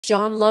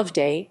John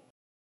Loveday.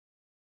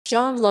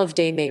 John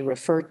Loveday may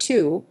refer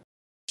to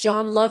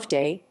John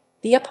Loveday,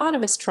 the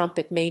eponymous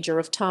trumpet-major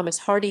of Thomas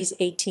Hardy's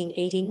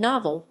 1880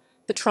 novel,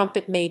 The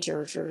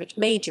Trumpet-Major.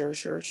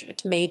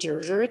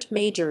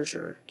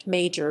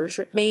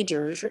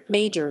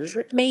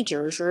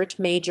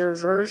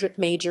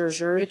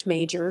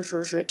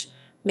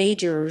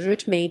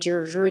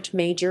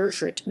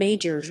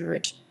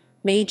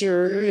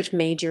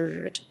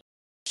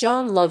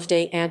 John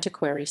Loveday,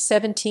 antiquary,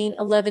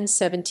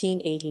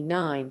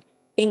 1711–1789,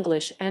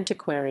 English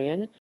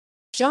antiquarian.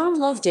 John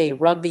Loveday,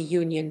 rugby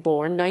union,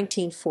 born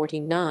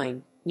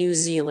 1949, New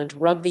Zealand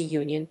rugby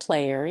union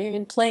player,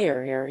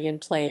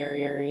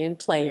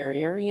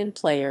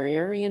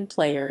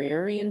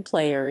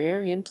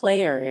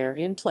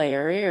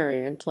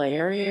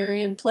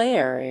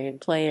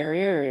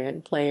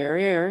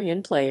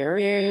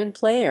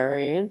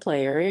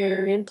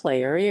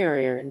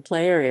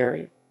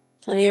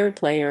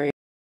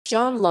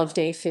 John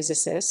Loveday,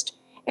 physicist,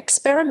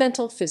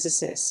 experimental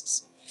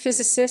physicists,